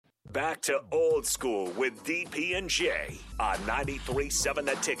Back to old school with DP and J on 93.7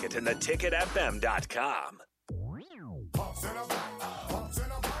 The Ticket and theticketfm.com.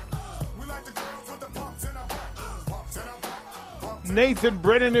 Nathan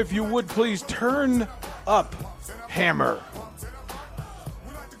Brennan, if you would please turn up Hammer.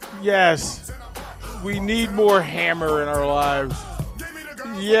 Yes, we need more Hammer in our lives.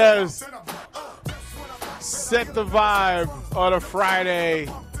 Yes. Set the vibe on a Friday.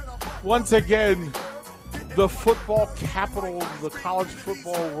 Once again, the football capital of the college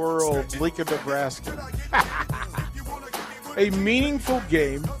football world, Lincoln, Nebraska. A meaningful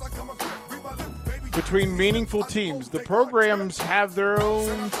game between meaningful teams. The programs have their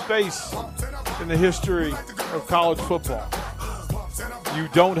own space in the history of college football. You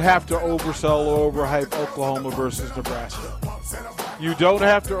don't have to oversell or overhype Oklahoma versus Nebraska. You don't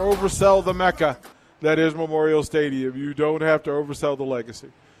have to oversell the Mecca that is Memorial Stadium. You don't have to oversell the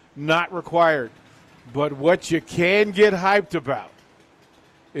legacy. Not required. But what you can get hyped about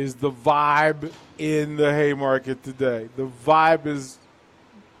is the vibe in the Haymarket today. The vibe is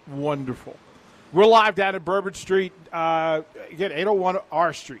wonderful. We're live down at Bourbon Street, again, 801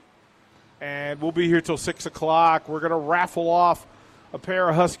 R Street. And we'll be here till 6 o'clock. We're going to raffle off a pair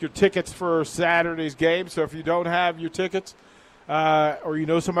of Husker tickets for Saturday's game. So if you don't have your tickets or you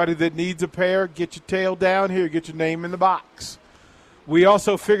know somebody that needs a pair, get your tail down here, get your name in the box. We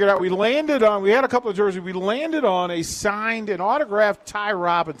also figured out we had a couple of jerseys. We landed on a signed and autographed Ty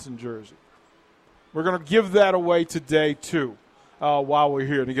Robinson jersey. We're going to give that away today, too, while we're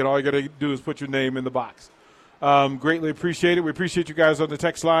here. And again, all you got to do is put your name in the box. Greatly appreciate it. We appreciate you guys on the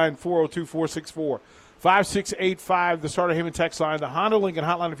text line, 402-464-5685, the Starter Heyman text line, the Honda Lincoln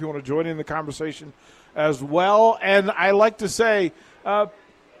hotline if you want to join in the conversation as well. And I like to say,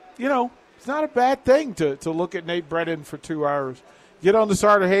 it's not a bad thing to look at Nate Brennan for 2 hours. Get on the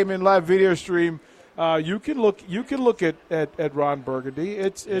Starter Heyman live video stream. You can look at Ron Burgundy.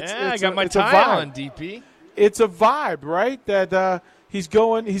 I got my tie on, DP. It's a vibe, right? That he's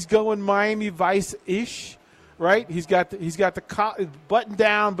going Miami Vice-ish, right? He's got the button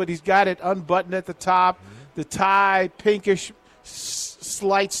down, but he's got it unbuttoned at the top. Mm-hmm. The tie, pinkish,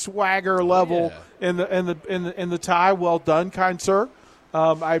 slight swagger level in the tie. Well done, kind sir.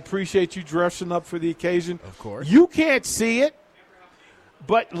 I appreciate you dressing up for the occasion. Of course. You can't see it,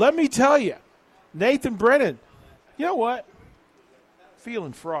 but let me tell you, Nathan Brennan, you know what?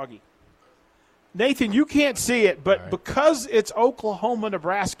 Feeling froggy. Nathan, you can't see it, but because it's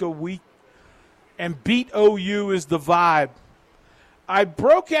Oklahoma-Nebraska week and beat OU is the vibe, I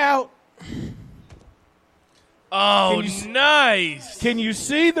broke out. Oh, nice. Can you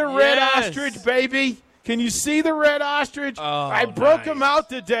see the red ostrich, baby? Can you see the red ostrich? Oh, I broke him out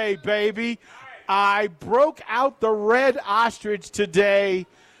today, baby. I broke out the red ostrich today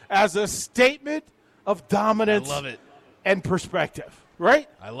as a statement of dominance and perspective. Right?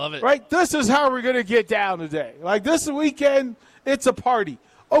 I love it. Right? This is how we're going to get down today. Like, this weekend, it's a party.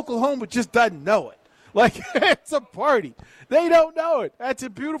 Oklahoma just doesn't know it. Like, it's a party. They don't know it. That's a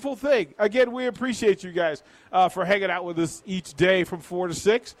beautiful thing. Again, we appreciate you guys for hanging out with us each day from 4 to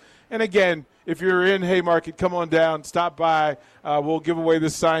 6. And, again, if you're in Haymarket, come on down, stop by. We'll give away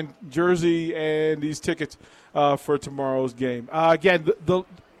this signed jersey and these tickets for tomorrow's game. Again, the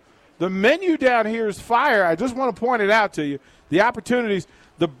menu down here is fire. I just want to point it out to you. The opportunities,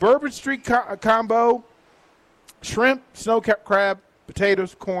 the Bourbon Street combo, shrimp, snow crab,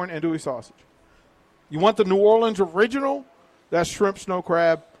 potatoes, corn, andouille sausage. You want the New Orleans original? That's shrimp, snow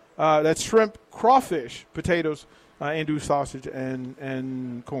crab. That's shrimp, crawfish, potatoes, andouille sausage,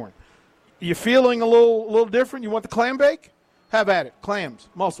 and corn. You feeling a little different? You want the clam bake? Have at it. Clams,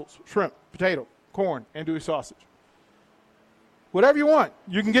 mussels, shrimp, potato, corn, andouille sausage. Whatever you want.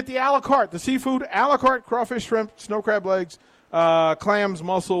 You can get the a la carte, the seafood a la carte, crawfish, shrimp, snow crab legs, clams,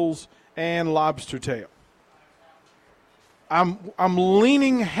 mussels, and lobster tail. I'm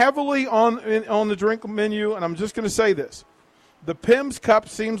leaning heavily on the drink menu, and I'm just going to say this. The Pimm's Cup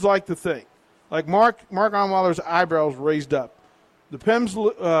seems like the thing. Like Mark Onweiler's eyebrows raised up. The Pimm's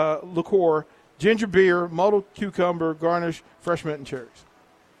liqueur, ginger beer, muddled cucumber, garnish, fresh mint and cherries.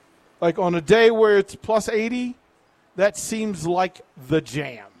 Like on a day where it's plus 80, that seems like the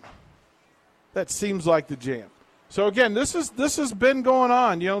jam. So, again, this has been going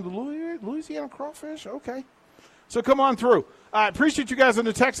on. You know, the Louisiana crawfish, okay. So come on through. I appreciate you guys on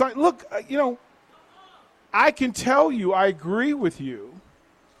the text line. Look, I can tell you I agree with you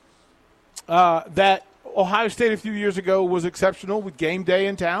that Ohio State a few years ago was exceptional with game day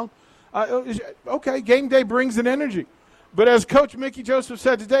in town. Okay, game day brings an energy. But as Coach Mickey Joseph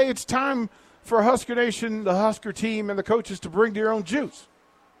said today, it's time for Husker Nation, the Husker team, and the coaches to bring their own juice.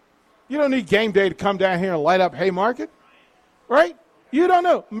 You don't need game day to come down here and light up Haymarket, right? You don't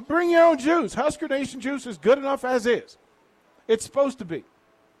know. Bring your own juice. Husker Nation juice is good enough as is. It's supposed to be.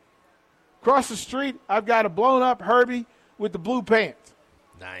 Across the street, I've got a blown-up Herbie with the blue pants.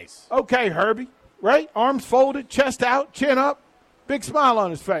 Nice. Okay, Herbie, right? Arms folded, chest out, chin up, big smile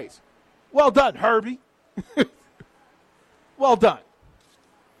on his face. Well done, Herbie. Well done.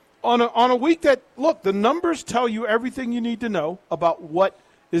 On a week that, look, the numbers tell you everything you need to know about what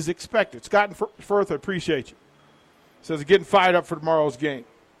is expected. Scott Firth, I appreciate you. Says getting fired up for tomorrow's game.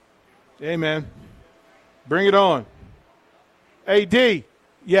 Hey, man. Bring it on. AD.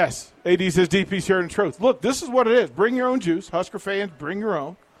 Yes. AD says DP sharing the truth. Look, this is what it is. Bring your own juice. Husker fans, bring your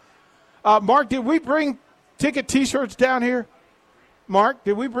own. Mark, did we bring ticket T-shirts down here? Mark,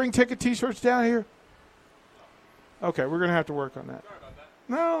 did we bring ticket T-shirts down here? Okay, we're going to have to work on that.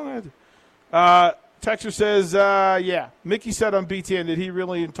 No. Texture says, yeah. Mickey said on BTN that he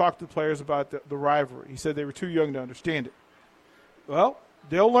really didn't talk to the players about the rivalry. He said they were too young to understand it. Well,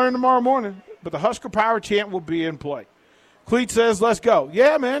 they'll learn tomorrow morning, but the Husker Power chant will be in play. Cleet says, let's go.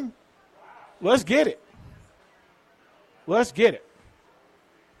 Yeah, man. Let's get it. Let's get it.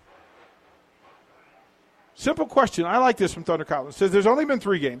 Simple question. I like this from Thunder Collins. Says there's only been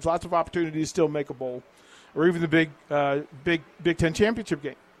 3 games. Lots of opportunities to still make a bowl or even the Big Ten championship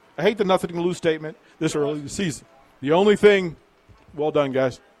game. I hate the nothing to lose statement this early in the season. The only thing, well done,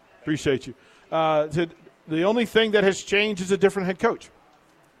 guys. Appreciate you. The only thing that has changed is a different head coach.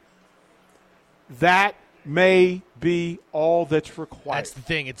 That may be all that's required. That's the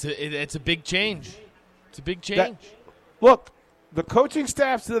thing. It's a big change. It's a big change. Look, the coaching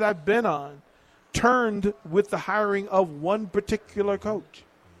staffs that I've been on turned with the hiring of one particular coach.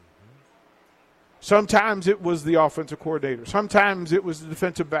 Sometimes it was the offensive coordinator. Sometimes it was the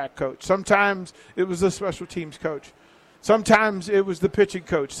defensive back coach. Sometimes it was the special teams coach. Sometimes it was the pitching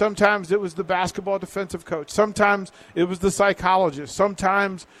coach. Sometimes it was the basketball defensive coach. Sometimes it was the psychologist.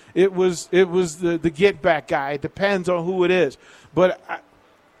 Sometimes it was the get-back guy. It depends on who it is. But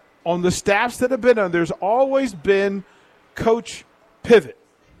on the staffs that have been on, there's always been coach pivot.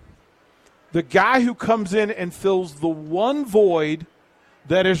 The guy who comes in and fills the one void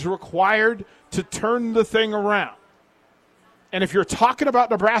that is required to turn the thing around. And if you're talking about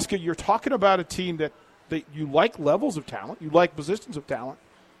Nebraska, you're talking about a team that you like levels of talent, you like positions of talent.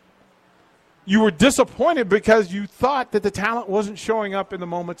 You were disappointed because you thought that the talent wasn't showing up in the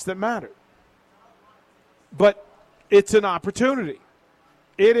moments that mattered. But it's an opportunity.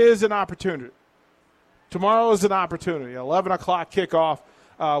 It is an opportunity. Tomorrow is an opportunity. 11 o'clock kickoff.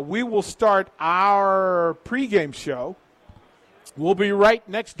 We will start our pregame show. We'll be right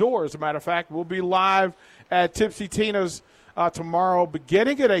next door, as a matter of fact. We'll be live at Tipsy Tina's tomorrow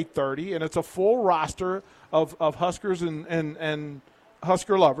beginning at 8:30, and it's a full roster of Huskers and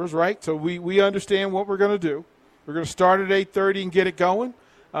Husker lovers, right? So we understand what we're going to do. We're going to start at 8:30 and get it going.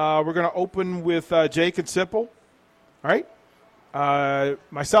 We're going to open with Jake and Simple, right?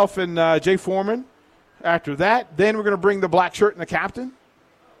 Myself and Jay Foreman. After that, then we're going to bring the black shirt and the captain.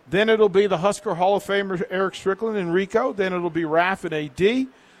 Then it'll be the Husker Hall of Famer Eric Strickland and Rico. Then it'll be Raph and AD.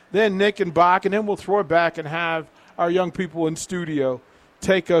 Then Nick and Bach. And then we'll throw it back and have our young people in studio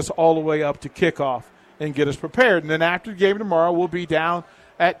take us all the way up to kickoff and get us prepared. And then after the game tomorrow, we'll be down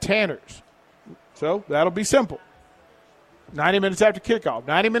at Tanner's. So that'll be simple. 90 minutes after kickoff.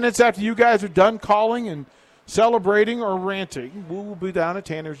 90 minutes after you guys are done calling and celebrating or ranting, we will be down at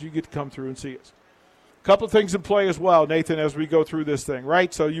Tanner's. You get to come through and see us. Couple of things in play as well, Nathan, as we go through this thing,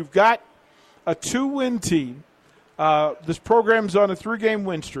 right? So you've got a 2-win team. This program's on a 3-game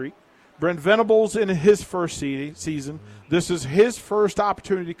win streak. Brent Venables in his first season. This is his first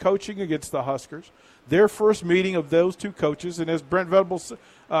opportunity coaching against the Huskers. Their first meeting of those two coaches. And as Brent Venables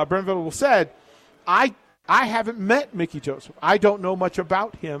said, I haven't met Mickey Joseph. I don't know much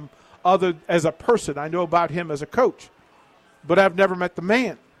about him other as a person. I know about him as a coach. But I've never met the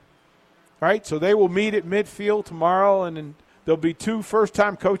man. Right, so they will meet at midfield tomorrow, and then there'll be 2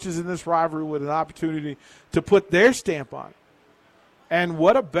 first-time coaches in this rivalry with an opportunity to put their stamp on it. And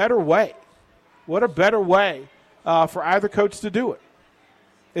what a better way for either coach to do it.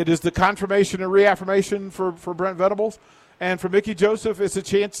 It is the confirmation and reaffirmation for Brent Venables, and for Mickey Joseph, it's a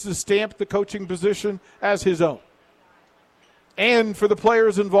chance to stamp the coaching position as his own. And for the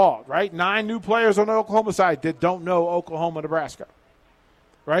players involved, right? 9 new players on the Oklahoma side that don't know Oklahoma, Nebraska,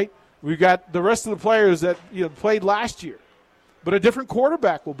 right? We've got the rest of the players that played last year, but a different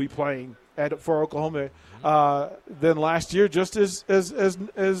quarterback will be playing for Oklahoma than last year, just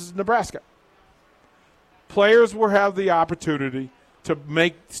as Nebraska. Players will have the opportunity to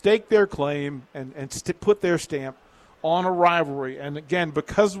stake their claim and put their stamp on a rivalry. And, again,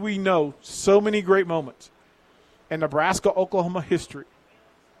 because we know so many great moments in Nebraska-Oklahoma history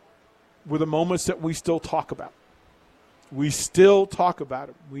were the moments that we still talk about. We still talk about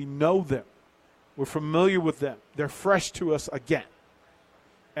them. We know them. We're familiar with them. They're fresh to us again.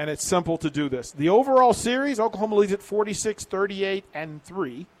 And it's simple to do this. The overall series, Oklahoma leads at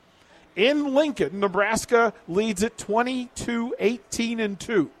 46-38-3. In Lincoln, Nebraska leads at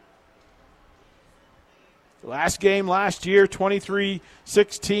 22-18-2. The last game last year,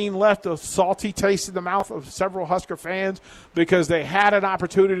 23-16, left a salty taste in the mouth of several Husker fans because they had an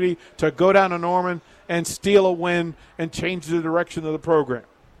opportunity to go down to Norman and steal a win and change the direction of the program.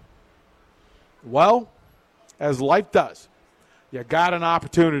 Well, as life does, you got an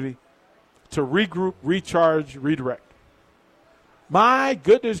opportunity to regroup, recharge, redirect. My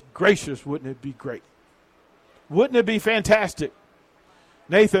goodness gracious, wouldn't it be great? Wouldn't it be fantastic,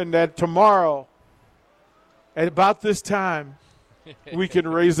 Nathan, that tomorrow at about this time we can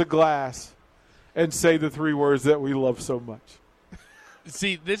raise a glass and say the three words that we love so much?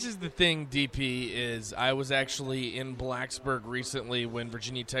 See, this is the thing, DP, is I was actually in Blacksburg recently when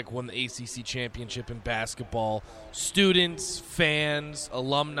Virginia Tech won the ACC championship in basketball. Students, fans,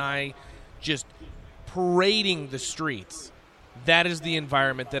 alumni just parading the streets. That is the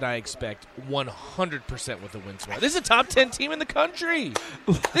environment that I expect 100% with the win squad. This is a top 10 team in the country.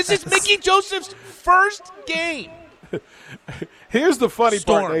 This is Mickey Joseph's first game. Here's the funny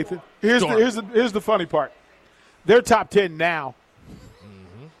part, Nathan. Here's the funny part. They're top 10 now.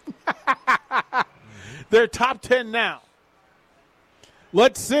 They're top 10 now.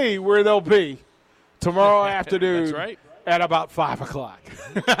 Let's see where they'll be tomorrow afternoon. That's right. At about 5 o'clock.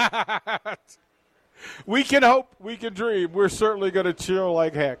 We can hope, we can dream. We're certainly going to chill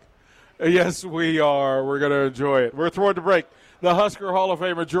like heck. Yes, we are. We're going to enjoy it. We're throwing to break. The Husker Hall of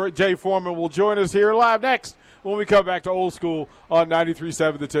Famer Jay Foreman will join us here live next when we come back to Old School on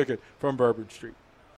 93.7 The Ticket from Bourbon Street.